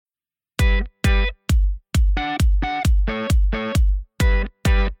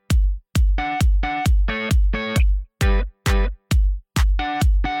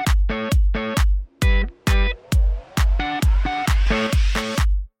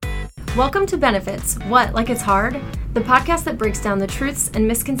Welcome to Benefits, What, Like It's Hard? The podcast that breaks down the truths and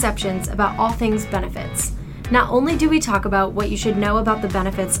misconceptions about all things benefits. Not only do we talk about what you should know about the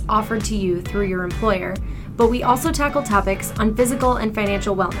benefits offered to you through your employer, but we also tackle topics on physical and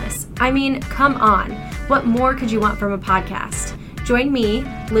financial wellness. I mean, come on, what more could you want from a podcast? Join me,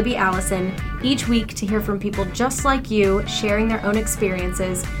 Libby Allison, each week to hear from people just like you sharing their own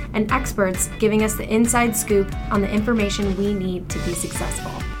experiences and experts giving us the inside scoop on the information we need to be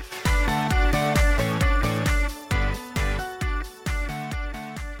successful.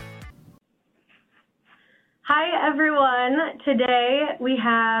 Hi everyone. Today we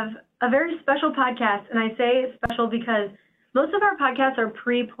have a very special podcast, and I say special because most of our podcasts are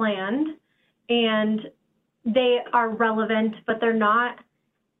pre-planned and they are relevant, but they're not,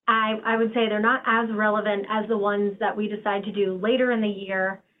 I would say they're not as relevant as the ones that we decide to do later in the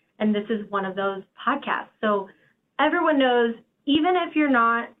year, and this is one of those podcasts. So everyone knows, even if you're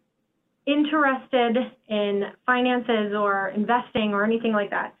not interested in finances or investing or anything like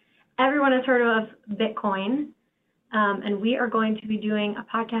that, everyone has heard of Bitcoin, and we are going to be doing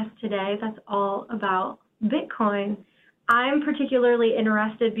a podcast today that's all about Bitcoin. I'm particularly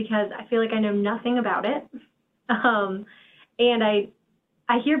interested because I feel like I know nothing about it, and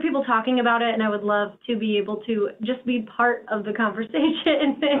I hear people talking about it, and I would love to be able to just be part of the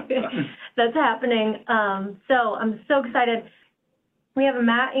conversation that's happening. So I'm so excited. We have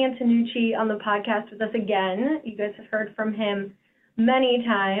Matt Antonucci on the podcast with us again. You guys have heard from him many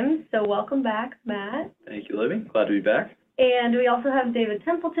times, so welcome back, Matt. Thank you, Libby. Glad to be back. And we also have David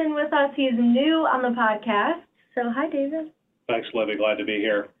Templeton with us. He is new on the podcast. So hi, David. Thanks, Libby. Glad to be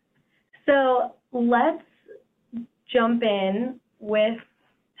here. So let's jump in with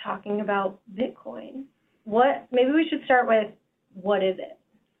talking about Bitcoin. Maybe we should start with, what is it?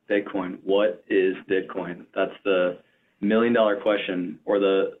 Bitcoin. What is Bitcoin? That's the $1 million question, or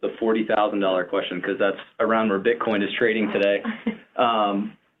the $40,000 question, because that's around where Bitcoin is trading today.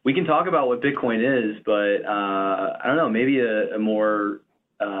 We can talk about what Bitcoin is, but I don't know, maybe a more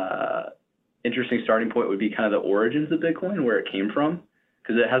interesting starting point would be kind of the origins of Bitcoin, where it came from,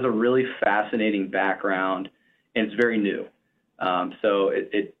 because it has a really fascinating background and it's very new. So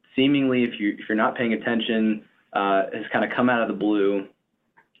it seemingly, if you're not paying attention, has kind of come out of the blue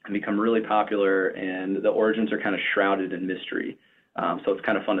and become really popular, and the origins are kind of shrouded in mystery. So it's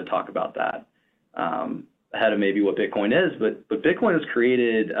kind of fun to talk about that ahead of maybe what Bitcoin is. But Bitcoin was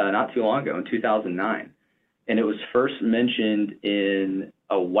created not too long ago, in 2009, and it was first mentioned in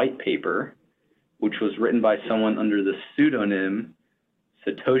a white paper, which was written by someone under the pseudonym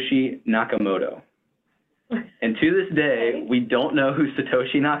Satoshi Nakamoto. And to this day, we don't know who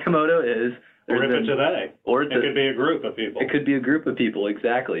Satoshi Nakamoto is. Or if it's today. Or it could be a group of people. It could be a group of people,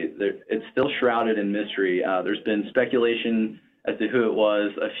 exactly. It's still shrouded in mystery. There's been speculation as to who it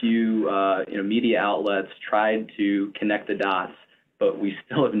was. A few media outlets tried to connect the dots, but we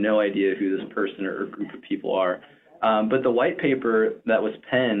still have no idea who this person or group of people are. But the white paper that was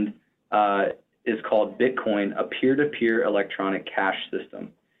penned is called Bitcoin, a peer-to-peer electronic cash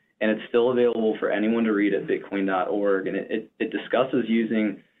system. And it's still available for anyone to read at bitcoin.org. And it discusses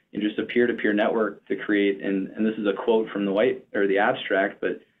using just a peer-to-peer network to create, and this is a quote from the abstract,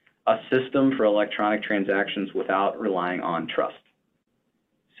 but a system for electronic transactions without relying on trust.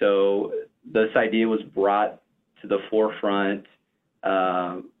 So this idea was brought to the forefront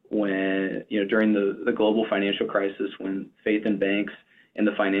when, during the global financial crisis, when faith in banks and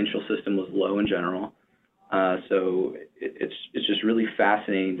the financial system was low in general. So it's just really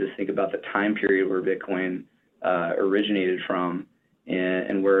fascinating to think about the time period where Bitcoin originated from,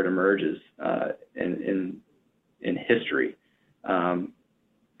 and where it emerges in history.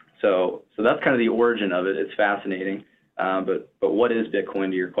 So that's kind of the origin of it. It's fascinating. But what is Bitcoin,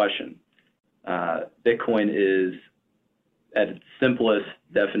 to your question? Bitcoin is, at its simplest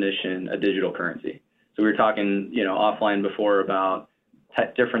definition, a digital currency. So we were talking, offline before about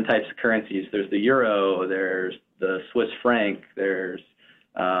different types of currencies. There's the euro, there's the Swiss franc, there's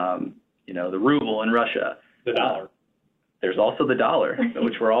the ruble in Russia. The dollar. There's also the dollar,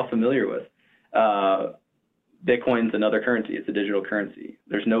 which we're all familiar with. Bitcoin's another currency. It's a digital currency.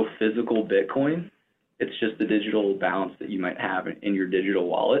 There's no physical Bitcoin. It's just the digital balance that you might have in your digital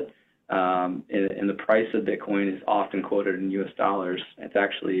wallet. And the price of Bitcoin is often quoted in U.S. dollars. It's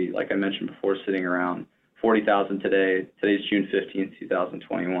actually, like I mentioned before, sitting around $40,000 today. Today's June 15th,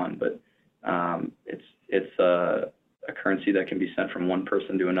 2021. But it's a currency that can be sent from one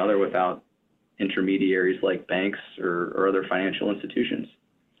person to another without intermediaries like banks or other financial institutions.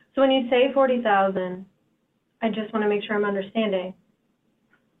 So when you say 40,000, I just want to make sure I'm understanding.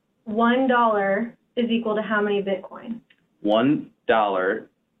 $1 is equal to how many Bitcoin? $1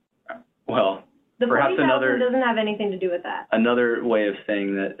 Well, The perhaps 40,000 doesn't have anything to do with that. another way of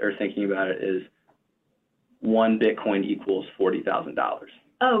saying that or thinking about it is 1 Bitcoin equals $40,000.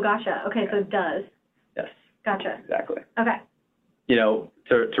 Oh, gotcha. Okay, so it does. Yes. Gotcha. Exactly. Okay. You know,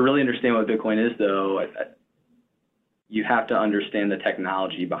 to really understand what Bitcoin is, though, you have to understand the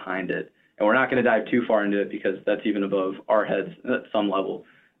technology behind it. And we're not going to dive too far into it because that's even above our heads at some level.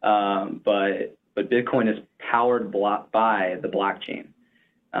 But Bitcoin is powered by the blockchain.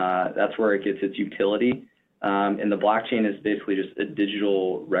 That's where it gets its utility. And the blockchain is basically just a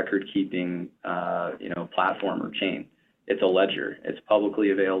digital record-keeping, platform or chain. It's a ledger. It's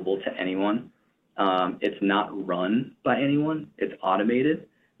publicly available to anyone. It's not run by anyone. It's automated,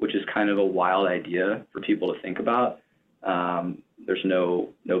 which is kind of a wild idea for people to think about. There's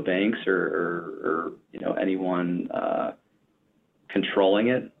no banks or anyone controlling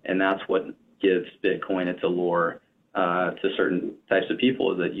it, and that's what gives Bitcoin its allure to certain types of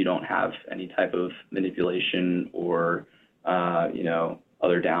people, is that you don't have any type of manipulation or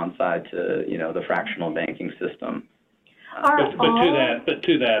other downside to the fractional banking system. But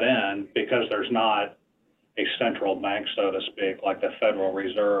to that end, because there's not a central bank, so to speak, like the Federal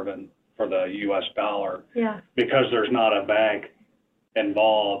Reserve and for the U.S. dollar, because there's not a bank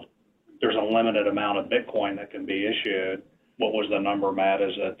involved, there's a limited amount of Bitcoin that can be issued. What was the number, Matt?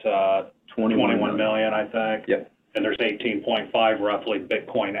 Is it 21 million, I think? Yep. And there's 18.5 roughly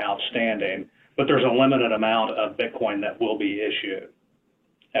Bitcoin outstanding, but there's a limited amount of Bitcoin that will be issued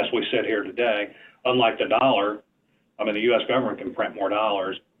as we sit here today. Unlike the dollar, the U.S. government can print more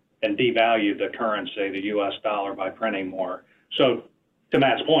dollars and devalue the currency, the U.S. dollar, by printing more. So to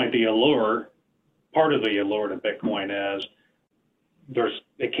Matt's point, part of the allure to Bitcoin is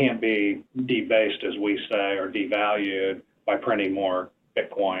it can't be debased, as we say, or devalued by printing more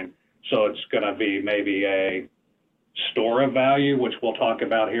Bitcoin. So it's going to be maybe a store of value, which we'll talk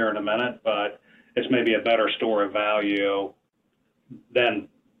about here in a minute, but it's maybe a better store of value than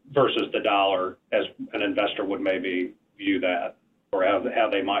versus the dollar, as an investor would maybe view that, or how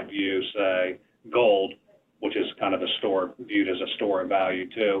they might view, say, gold, which is kind of viewed as a store of value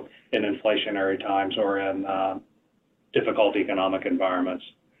too, in inflationary times or in difficult economic environments.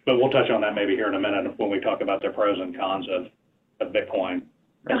 But we'll touch on that maybe here in a minute when we talk about the pros and cons of Bitcoin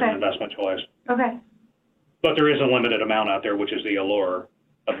as an investment choice. Okay. But there is a limited amount out there, which is the allure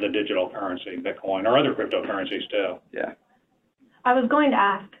of the digital currency, Bitcoin, or other cryptocurrencies too. Yeah. I was going to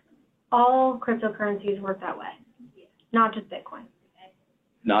ask, all cryptocurrencies work that way, not just Bitcoin?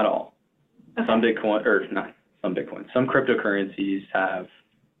 Not all. Okay. Some cryptocurrencies have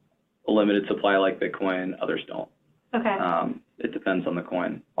a limited supply like Bitcoin, others don't. Okay. It depends on the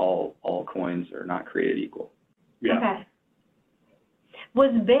coin. All coins are not created equal. Yeah. Okay.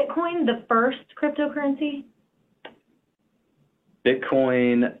 Was Bitcoin the first cryptocurrency?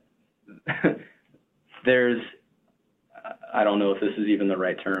 Bitcoin, I don't know if this is even the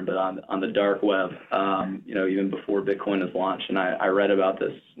right term, but on the dark web, even before Bitcoin was launched, and I read about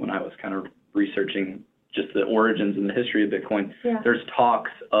this when I was kind of researching just the origins and the history of Bitcoin. Yeah. There's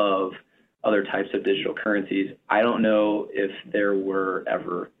talks of other types of digital currencies. I don't know if there were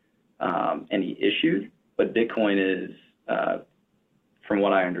ever any issued, but Bitcoin is, from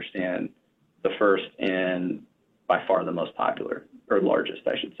what I understand, the first and by far the most popular, or largest,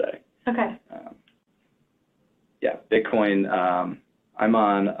 I should say. Okay. Bitcoin, I'm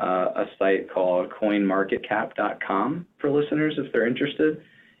on a site called coinmarketcap.com for listeners if they're interested.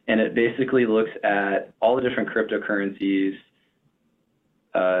 And it basically looks at all the different cryptocurrencies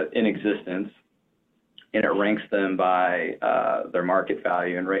in existence, and it ranks them by their market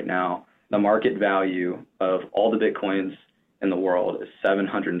value. And right now, the market value of all the Bitcoins in the world is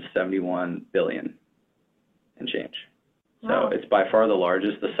 $771 billion and change. Wow. So it's by far the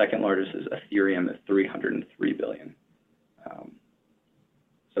largest. The second largest is Ethereum at $303 billion.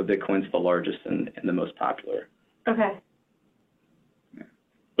 So Bitcoin's the largest and the most popular. Okay. Yeah.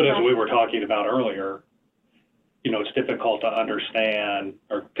 But as we were talking about earlier, it's difficult to understand,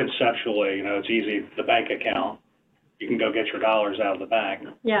 or conceptually, it's easy, the bank account, you can go get your dollars out of the bank.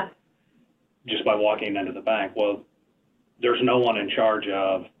 Yeah. Just by walking into the bank. Well, there's no one in charge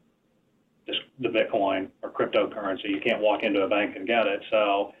of the Bitcoin or cryptocurrency. You can't walk into a bank and get it.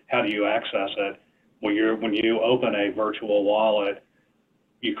 So how do you access it? When you open a virtual wallet,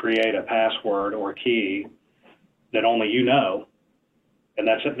 you create a password or key that only you know, and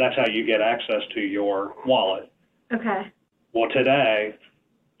that's how you get access to your wallet. Okay. Well, today,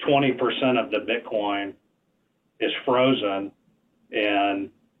 20% of the Bitcoin is frozen in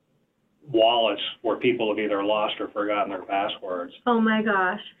wallets where people have either lost or forgotten their passwords. Oh my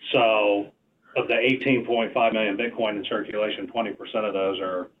gosh. So of the 18.5 million Bitcoin in circulation, 20% of those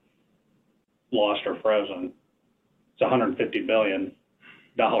are lost or frozen. It's $150 billion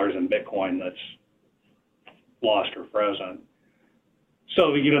in Bitcoin that's lost or frozen.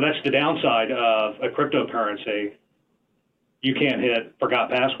 So, that's the downside of a cryptocurrency. You can't hit forgot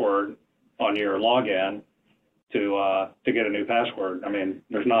password on your login to get a new password. I mean,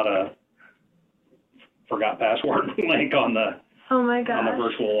 there's not a forgot password link on the Oh my gosh. on the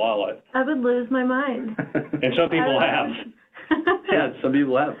virtual wallet. I would lose my mind. And some people have. Yeah, some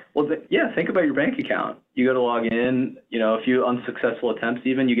people have. Well, think about your bank account. You go to log in, a few unsuccessful attempts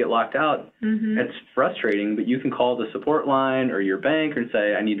even, you get locked out. Mm-hmm. It's frustrating, but you can call the support line or your bank and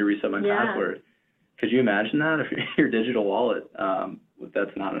say, I need to reset my password. Could you imagine that if your digital wallet,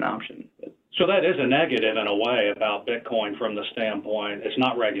 that's not an option? So that is a negative in a way about Bitcoin from the standpoint, it's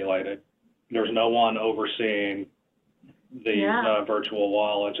not regulated. There's no one overseeing these virtual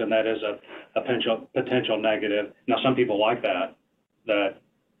wallets, and that is a potential negative. Now, some people like that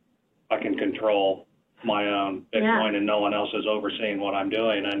I can control my own Bitcoin and no one else is overseeing what I'm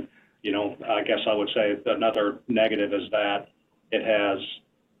doing. And, I guess I would say another negative is that it has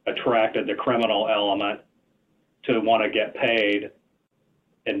attracted the criminal element to want to get paid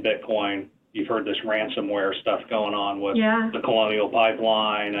in Bitcoin. You've heard this ransomware stuff going on with the Colonial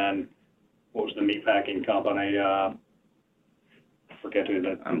Pipeline and what was the meatpacking company? I forget who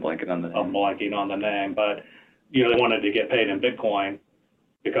that. I'm blanking on the name. I'm blanking on the name, but they wanted to get paid in Bitcoin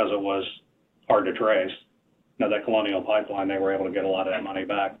because it was hard to trace. Now that Colonial Pipeline, they were able to get a lot of that money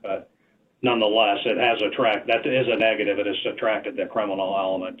back, but nonetheless, it has that is a negative. It has attracted the criminal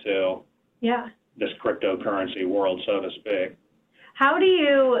element to this cryptocurrency world, so to speak. How do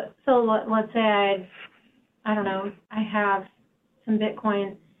you, so let's say I don't know, I have some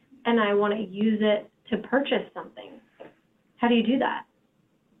Bitcoin and I want to use it to purchase something. How do you do that?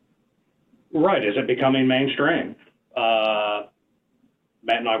 Right. Is it becoming mainstream?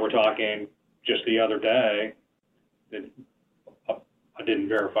 Matt and I were talking just the other day. I didn't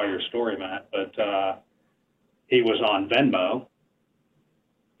verify your story, Matt, but he was on Venmo,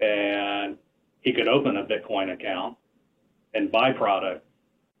 and he could open a Bitcoin account and buy product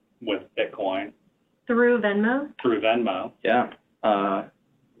with Bitcoin. Through Venmo? Through Venmo. Yeah.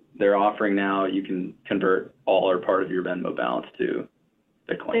 They're offering now you can convert all or part of your Venmo balance to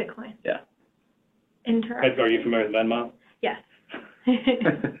Bitcoin. Bitcoin. Yeah. Interesting. Are you familiar with Venmo? Yes.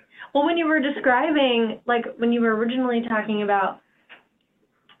 Well, when you were describing, like when you were originally talking about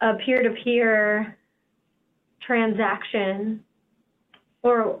a peer-to-peer transaction,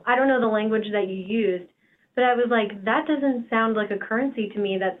 or I don't know the language that you used, but I was like, that doesn't sound like a currency to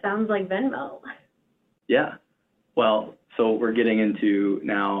me. That sounds like Venmo. Yeah. Well, so we're getting into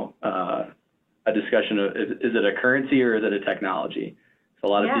now a discussion of is it a currency or is it a technology? So a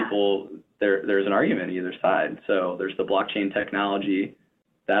lot of people, there's an argument either side. So there's the blockchain technology.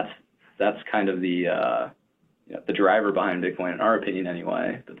 That's kind of the driver behind Bitcoin, in our opinion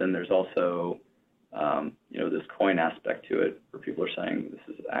anyway. But then there's also this coin aspect to it, where people are saying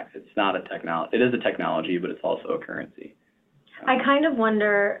it's not a technology. It is a technology, but it's also a currency. I kind of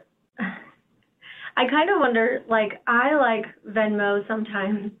wonder, like, I like Venmo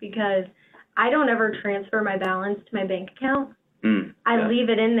sometimes because I don't ever transfer my balance to my bank account. I leave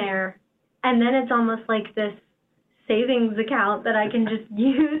it in there, and then it's almost like this savings account that I can just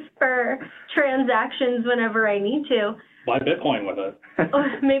use for transactions whenever I need to. Buy Bitcoin with it. Oh,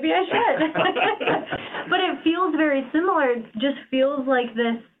 maybe I should. But it feels very similar. It just feels like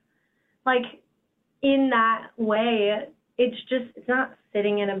this, like in that way, it's not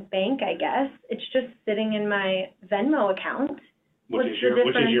sitting in a bank, I guess. It's just sitting in my Venmo account. Which is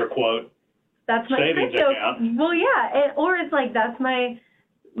your quote? That's my savings crypto account. Well, yeah, or it's like that's my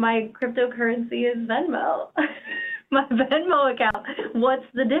cryptocurrency is Venmo. My Venmo account. What's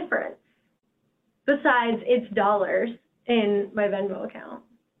the difference? Besides, it's dollars in my Venmo account.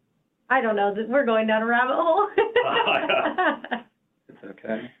 I don't know. We're going down a rabbit hole. It's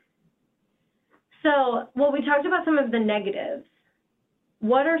okay. So, well, we talked about some of the negatives.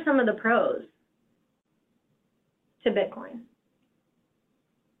 What are some of the pros to Bitcoin?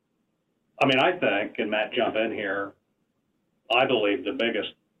 I mean, I think, and Matt, jump in here, I believe the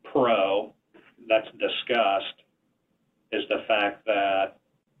biggest pro that's discussed is the fact that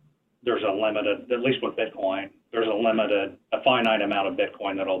there's a limited, at least with Bitcoin, there's a finite amount of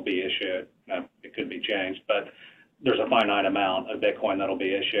Bitcoin that'll be issued. Now, it could be changed, but there's a finite amount of Bitcoin that'll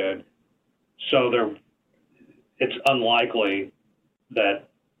be issued. So it's unlikely that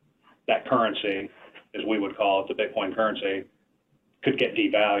that currency, as we would call it, the Bitcoin currency, could get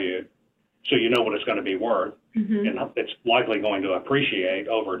devalued. So you know what it's going to be worth. Mm-hmm. And it's likely going to appreciate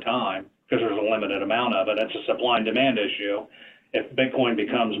over time because there's a limited amount of it. It's a supply and demand issue. If Bitcoin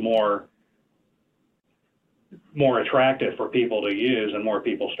becomes more more attractive for people to use and more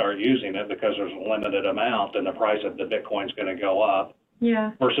people start using it because there's a limited amount, then the price of the Bitcoin's going to go up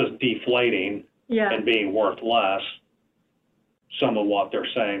Yeah. versus deflating Yeah. and being worth less. Some of what they're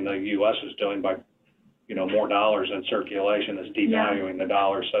saying the U.S. is doing by, more dollars in circulation is devaluing the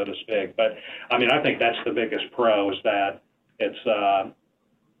dollar, so to speak. But, I mean, I think that's the biggest pro is that it's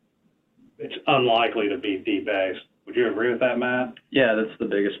unlikely to be debased. Would you agree with that, Matt? Yeah, that's the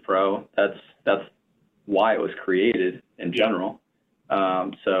biggest pro. That's why it was created in general.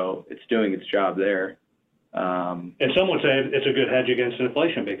 So it's doing its job there. And some would say it's a good hedge against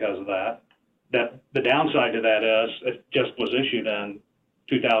inflation because of that. That the downside to that is it just was issued in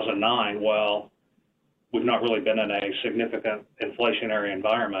 2009. Well, we've not really been in a significant inflationary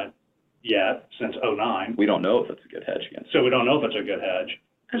environment yet since 2009. We don't know if it's a good hedge against. So we don't know if it's a good hedge.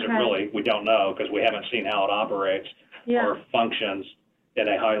 Okay. We don't know because we haven't seen how it operates Yeah. or functions in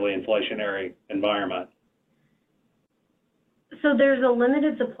a highly inflationary environment. So there's a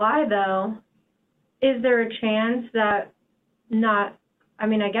limited supply, though. Is there a chance that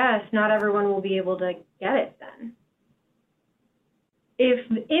I guess not everyone will be able to get it then?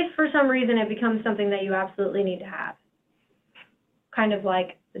 If for some reason it becomes something that you absolutely need to have, kind of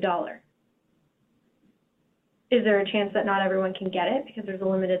like the dollar, is there a chance that not everyone can get it because there's a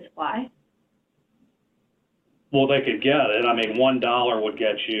limited supply? Well, they could get it. I mean, $1 would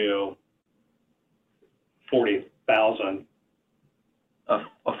get you 40,000. A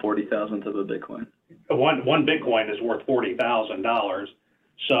 40,000th of a Bitcoin. One Bitcoin is worth $40,000.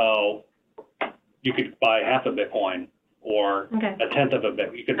 So you could buy half a Bitcoin or Okay. a tenth of a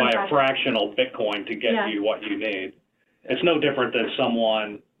Bitcoin. You could buy a fractional Bitcoin to get you what you need. It's no different than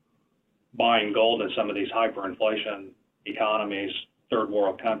someone buying gold in some of these hyperinflation economies, third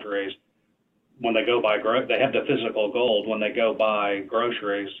world countries. When they go buy, they have the physical gold. When they go buy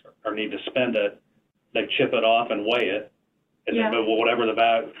groceries or need to spend it, they chip it off and weigh it. And then whatever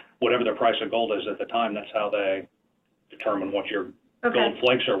the price of gold is at the time, that's how they determine what your gold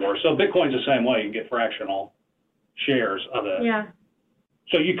flakes are worth. So Bitcoin's the same way. You can get fractional shares of it. Yeah.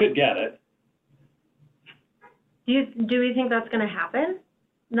 So you could get it. Do we think that's going to happen?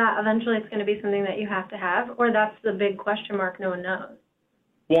 That eventually it's going to be something that you have to have, or that's the big question mark no one knows?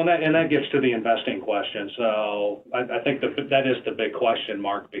 Well, and that gets to the investing question. So I think that is the big question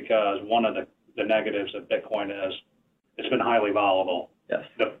mark because one of the negatives of Bitcoin is it's been highly volatile. Yes.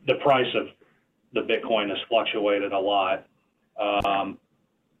 The price of the Bitcoin has fluctuated a lot. I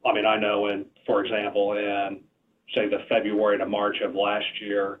mean, I know for example, in say the February to March of last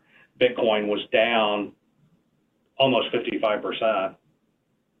year, Bitcoin was down almost 55%.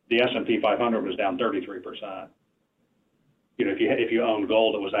 The S&P 500 was down 33%. If you own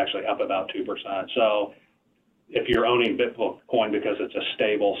gold, it was actually up about 2%. So if you're owning Bitcoin because it's a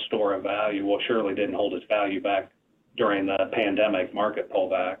stable store of value, well, surely didn't hold its value back during the pandemic market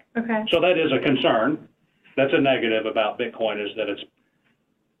pullback. Okay. So that is a concern. That's a negative about Bitcoin is that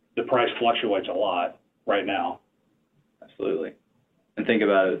the price fluctuates a lot right now. Absolutely. And think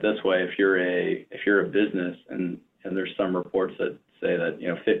about it this way: if you're a business, and there's some reports that say that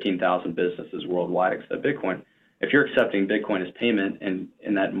 15,000 businesses worldwide accept Bitcoin. If you're accepting Bitcoin as payment in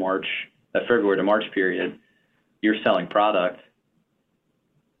that February to March period, you're selling product.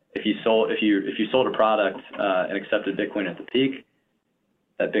 If you sold a product and accepted Bitcoin at the peak,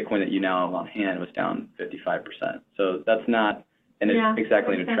 that Bitcoin that you now have on hand was down 55%. So that's not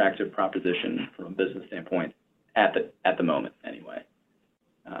exactly an attractive proposition from a business standpoint at the moment, anyway.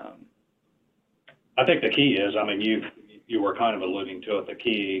 I think the key is, I mean, you were kind of alluding to it. The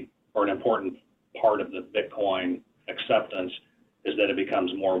key or an important part of the Bitcoin acceptance is that it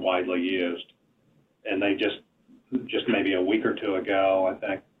becomes more widely used. And they just maybe a week or two ago, I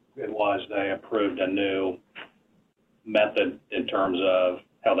think it was, they approved a new method in terms of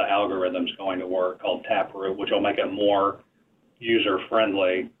how the algorithm's going to work called Taproot, which will make it more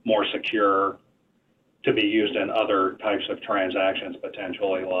user-friendly, more secure to be used in other types of transactions,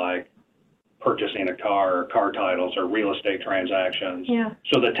 potentially like purchasing a car or car titles or real estate transactions. Yeah.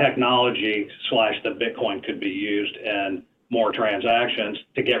 So the technology / the Bitcoin could be used in more transactions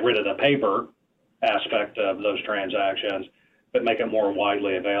to get rid of the paper aspect of those transactions, but make it more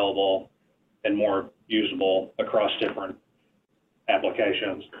widely available and more usable across different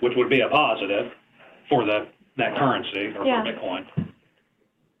applications, which would be a positive for that currency or for Bitcoin.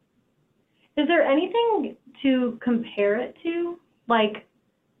 Is there anything to compare it to? Like,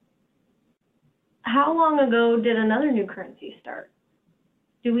 how long ago did another new currency start?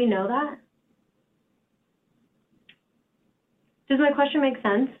 Do we know that? Does my question make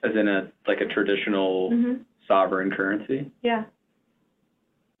sense? As in a traditional sovereign currency? Yeah.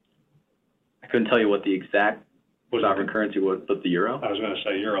 I couldn't tell you what the exact Was sovereign currency, but the euro? I was going to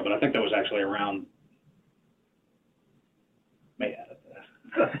say euro, but I think that was actually around, may edit this.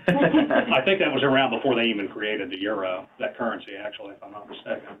 I think that was around before they even created the euro, that currency, actually, if I'm not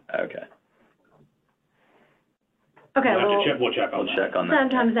mistaken. Okay. Okay, We'll check on We'll that. check on that.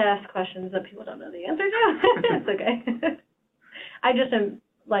 sometimes I ask questions that people don't know the answer to. It's okay. I just am,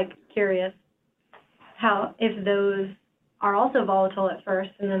 like, curious how, if those are also volatile at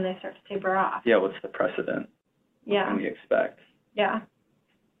first and then they start to taper off. Yeah, what's the precedent? What Yeah, can we expect? yeah.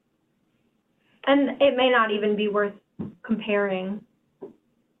 And it may not even be worth comparing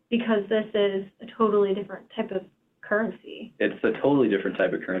because this is a totally different type of currency. It's a totally different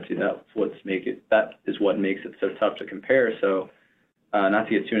type of currency. That is what makes it so tough to compare. So, not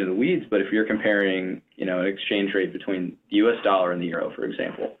to get too into the weeds, but if you're comparing, you know, an exchange rate between the U.S. dollar and the euro, for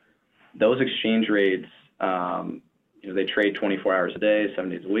example, those exchange rates, you know, they trade 24 hours a day,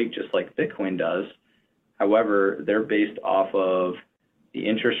 7 days a week, just like Bitcoin does. However, they're based off of the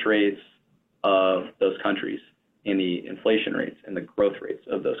interest rates of those countries and the inflation rates and the growth rates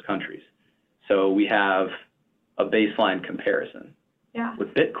of those countries. So we have a baseline comparison. Yeah. With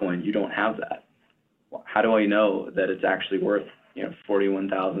Bitcoin, you don't have that. How do I know that it's actually worth, you know,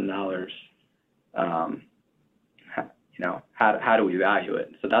 $41,000? You know, how do we value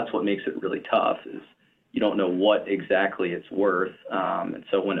it? So that's what makes it really tough, is you don't know what exactly it's worth. And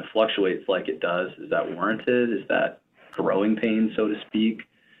so when it fluctuates like it does, is that warranted? Is that growing pain, so to speak?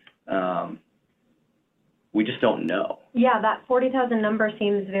 We just don't know. Yeah, that 40,000 number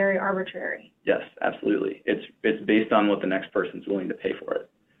seems very arbitrary. Yes, absolutely. It's based on what the next person's willing to pay for it.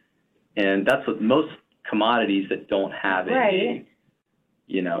 And that's what most commodities that don't have a, Right.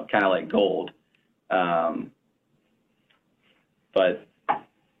 you know, kind of like gold. But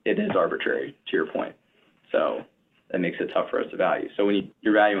it is arbitrary, to your point. So that makes it tough for us to value. So when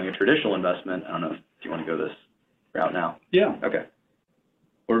you're valuing a traditional investment, I don't know if you want to go this route now. Yeah. Okay.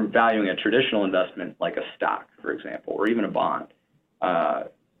 We're valuing a traditional investment like a stock, for example, or even a bond.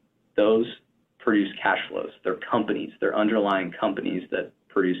 Those produce cash flows. They're companies. They're underlying companies that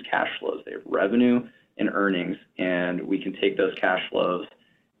produce cash flows. They have revenue and earnings, and we can take those cash flows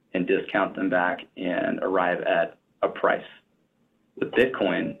and discount them back and arrive at a price. With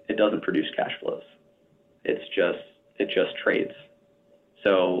Bitcoin, it doesn't produce cash flows. It just trades.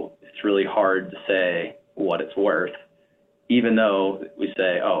 So it's really hard to say what it's worth, even though we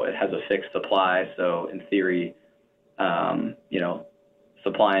say, oh, it has a fixed supply. So in theory, you know,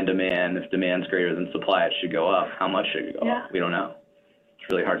 supply and demand, if demand's greater than supply, it should go up. How much should it go up? We don't know. It's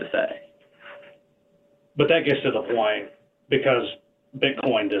really hard to say. But that gets to the point, because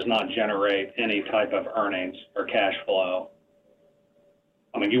Bitcoin does not generate any type of earnings or cash flow.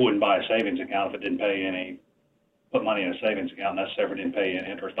 I mean, you wouldn't buy a savings account if it didn't pay put money in a savings account, and that never didn't pay any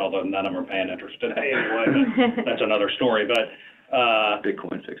interest, although none of them are paying interest today anyway, but that's another story. But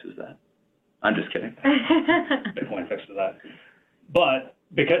Bitcoin fixes that. I'm just kidding. Bitcoin fixes that. But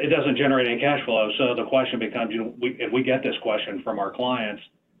because it doesn't generate any cash flow, so the question becomes, you know, if we get this question from our clients,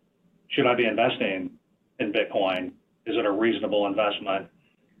 should I be investing in Bitcoin? Is it a reasonable investment?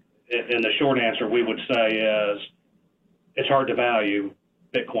 And the short answer we would say is it's hard to value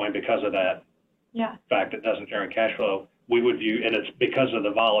Bitcoin because of that fact it doesn't generate cash flow. We would view, and it's because of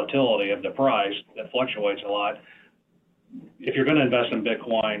the volatility of the price that fluctuates a lot. If you're going to invest in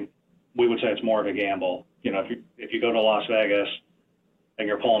Bitcoin, we would say it's more of a gamble. You know, if you go to Las Vegas and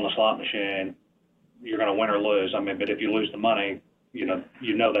you're pulling the slot machine, you're going to win or lose. I mean, but if you lose the money, you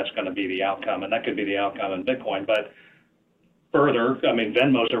know that's going to be the outcome, and that could be the outcome in Bitcoin. But further, I mean,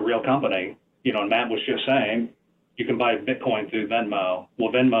 Venmo's a real company. You know, and Matt was just saying, you can buy Bitcoin through Venmo.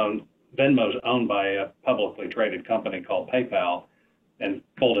 Well, Venmo's owned by a publicly traded company called PayPal. And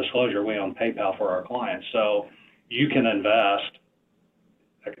full disclosure, we own PayPal for our clients. So you can invest,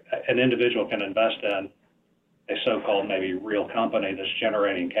 an individual can invest in a so-called maybe real company that's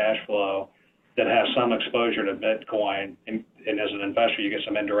generating cash flow that has some exposure to Bitcoin. And as an investor, you get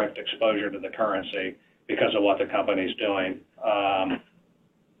some indirect exposure to the currency because of what the company's doing.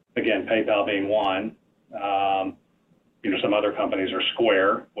 Again, PayPal being one. You know, some other companies are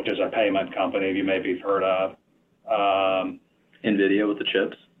Square, which is a payment company you maybe have heard of. NVIDIA with the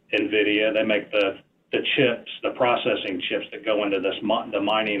chips. NVIDIA, they make the chips, the processing chips that go into the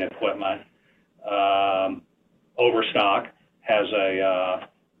mining equipment. Overstock has a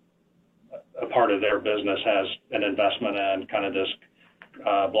part of their business has an investment in kind of this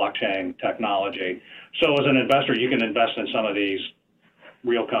blockchain technology. So as an investor, you can invest in some of these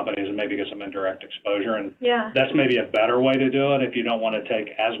real companies and maybe get some indirect exposure. And that's maybe a better way to do it if you don't want to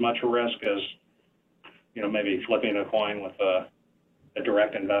take as much risk as, you know, maybe flipping a coin with a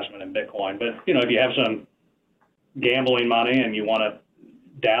direct investment in Bitcoin. But, you know, if you have some gambling money and you want to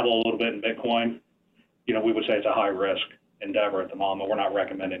dabble a little bit in Bitcoin, you know, we would say it's a high risk endeavor at the moment. We're not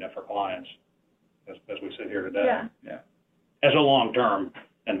recommending it for clients as we sit here today. Yeah. Yeah. As a long-term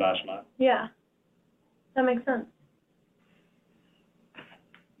investment. Yeah. That makes sense.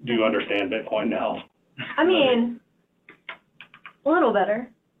 Do you understand Bitcoin now? I mean, a little better.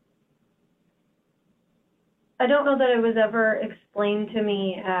 I don't know that it was ever explained to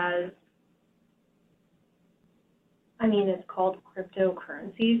me as, I mean, it's called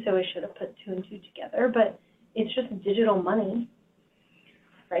cryptocurrency, so I should have put two and two together, but it's just digital money,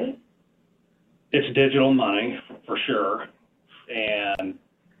 right? It's digital money for sure. And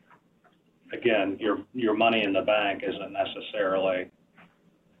again, your money in the bank isn't necessarily,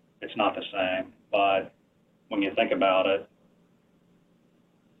 it's not the same. But when you think about it,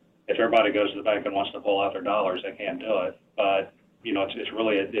 if everybody goes to the bank and wants to pull out their dollars, they can't do it. But, you know, it's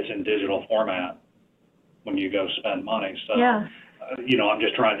really, it's in digital format when you go spend money. So, Yeah. You know, I'm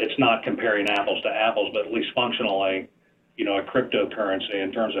just trying, it's not comparing apples to apples, but at least functionally, you know, a cryptocurrency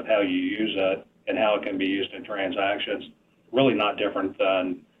in terms of how you use it and how it can be used in transactions, really not different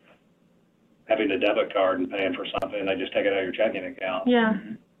than having a debit card and paying for something and they just take it out of your checking account. Yeah.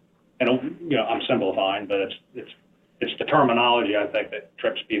 And, you know, I'm simplifying, but it's the terminology, I think, that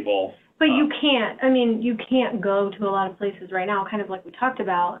trips people. But you can't, I mean, you can't go to a lot of places right now, kind of like we talked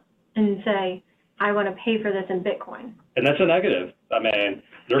about, and say, I want to pay for this in Bitcoin. And that's a negative. I mean,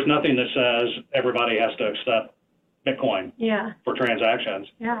 there's nothing that says everybody has to accept Bitcoin Yeah. for transactions.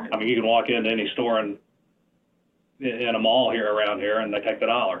 Yeah. I mean, you can walk into any store in a mall here around here and they take the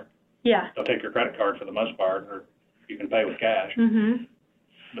dollar. Yeah. They'll take your credit card for the most part, or you can pay with cash. Mhm.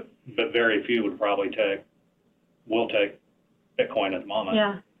 But very few will take Bitcoin at the moment.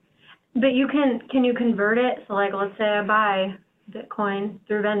 Yeah. But can you convert it? So like, let's say I buy Bitcoin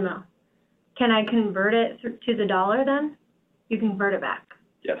through Venmo. Can I convert it to the dollar then? You can convert it back.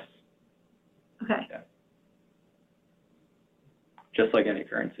 Yes. Okay. Yeah. Just like any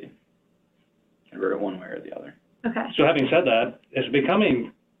currency. Convert it one way or the other. Okay. So having said that, it's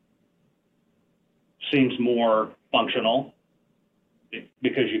seems more functional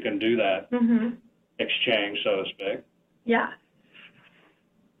because you can do that Mhm. exchange, so to speak. Yeah.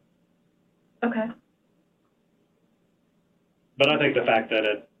 Okay. But I think the fact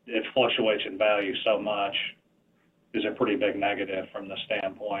that it fluctuates in value so much is a pretty big negative from the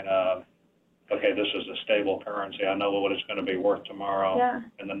standpoint of, okay, this is a stable currency. I know what it's going to be worth tomorrow Yeah.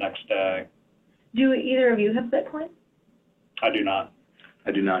 and the next day. Do either of you have Bitcoin? I do not.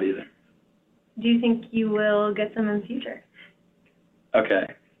 I do not either. Do you think you will get some in the future? Okay.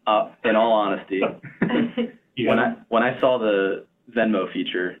 In all honesty, when I saw the Venmo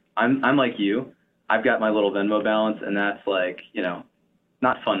feature, I'm like you. I've got my little Venmo balance, and that's like, you know,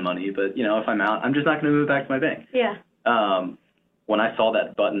 not fun money, but you know, if I'm out, I'm just not going to move back to my bank. Yeah. When I saw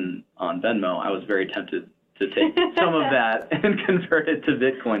that button on Venmo, I was very tempted to take some of that and convert it to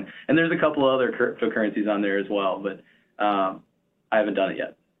Bitcoin. And there's a couple of other cryptocurrencies on there as well, but I haven't done it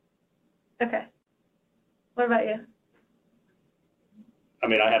yet. Okay. What about you? I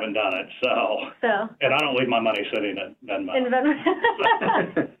mean, I haven't done it, So. and I don't leave my money sitting at Venmo. In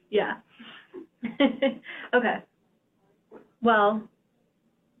Venmo. Yeah. Okay. Well,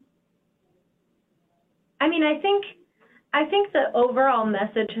 I mean, I think the overall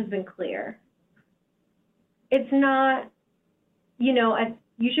message has been clear. It's not, you know,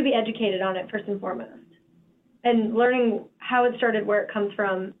 you should be educated on it first and foremost. And learning how it started, where it comes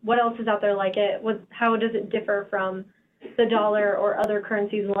from, what else is out there like it, how does it differ from the dollar or other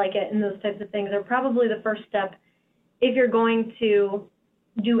currencies like it, and those types of things are probably the first step if you're going to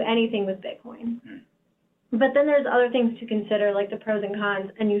do anything with Bitcoin. But then there's other things to consider, like the pros and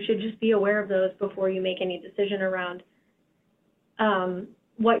cons, and you should just be aware of those before you make any decision around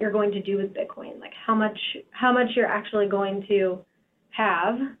what you're going to do with Bitcoin, like how much you're actually going to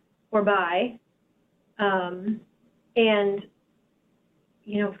have or buy. And,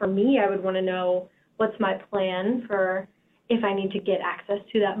 you know, for me, I would want to know what's my plan for if I need to get access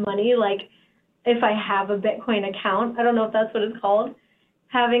to that money. Like if I have a Bitcoin account, I don't know if that's what it's called,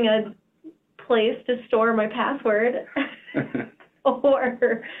 having a place to store my password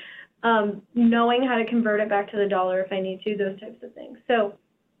or knowing how to convert it back to the dollar if I need to, those types of things. So,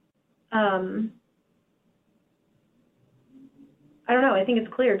 I don't know, I think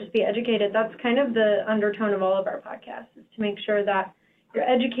it's clear, just be educated. That's kind of the undertone of all of our podcasts, is to make sure that you're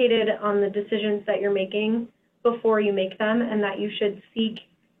educated on the decisions that you're making before you make them, and that you should seek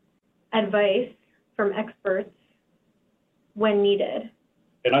advice from experts when needed.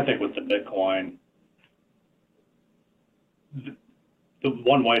 And I think with the Bitcoin, the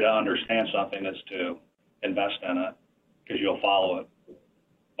one way to understand something is to invest in it because you'll follow it.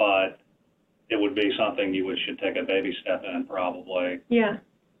 But it would be something you should take a baby step in probably Yeah.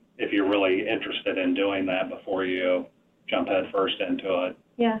 if you're really interested in doing that before you jump head first into it.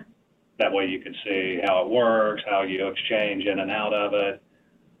 Yeah. That way you could see how it works, how you exchange in and out of it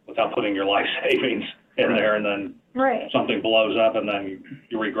without putting your life savings in there and then Right. something blows up and then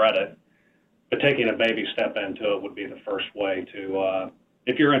you regret it. But taking a baby step into it would be the first way to,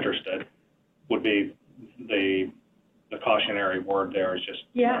 if you're interested, would be the cautionary word there is just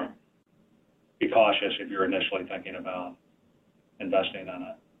you Yeah. know, be cautious if you're initially thinking about investing in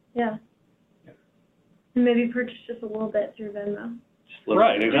it. Yeah. And maybe purchase just a little bit through Venmo. Just a little-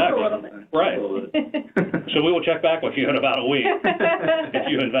 Right, exactly. Just a little bit. Right. A little bit. So we will check back with you in about a week if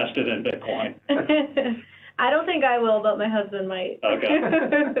you invested in Bitcoin. I don't think I will, but my husband might. Okay.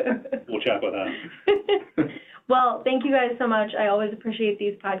 We'll check with him. Well, thank you guys so much. I always appreciate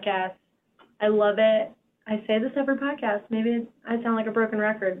these podcasts. I love it. I say this every podcast. Maybe I sound like a broken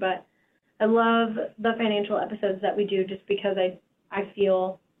record, but I love the financial episodes that we do just because I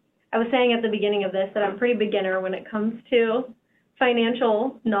feel, I was saying at the beginning of this that I'm pretty beginner when it comes to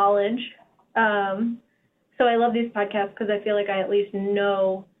financial knowledge. So I love these podcasts because I feel like I at least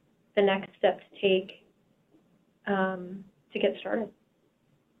know the next step to take to get started.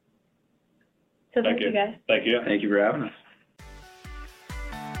 So thank you guys. Thank you. Thank you for having us.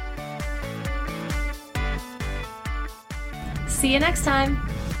 See you next time.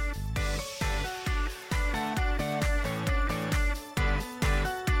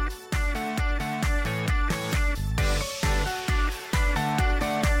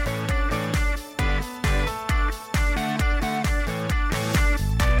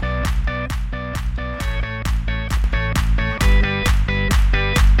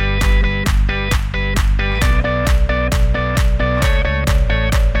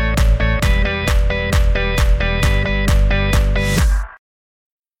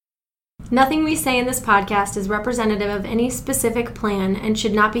 Nothing we say in this podcast is representative of any specific plan and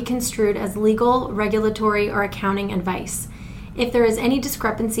should not be construed as legal, regulatory, or accounting advice. If there is any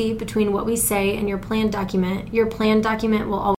discrepancy between what we say and your plan document will always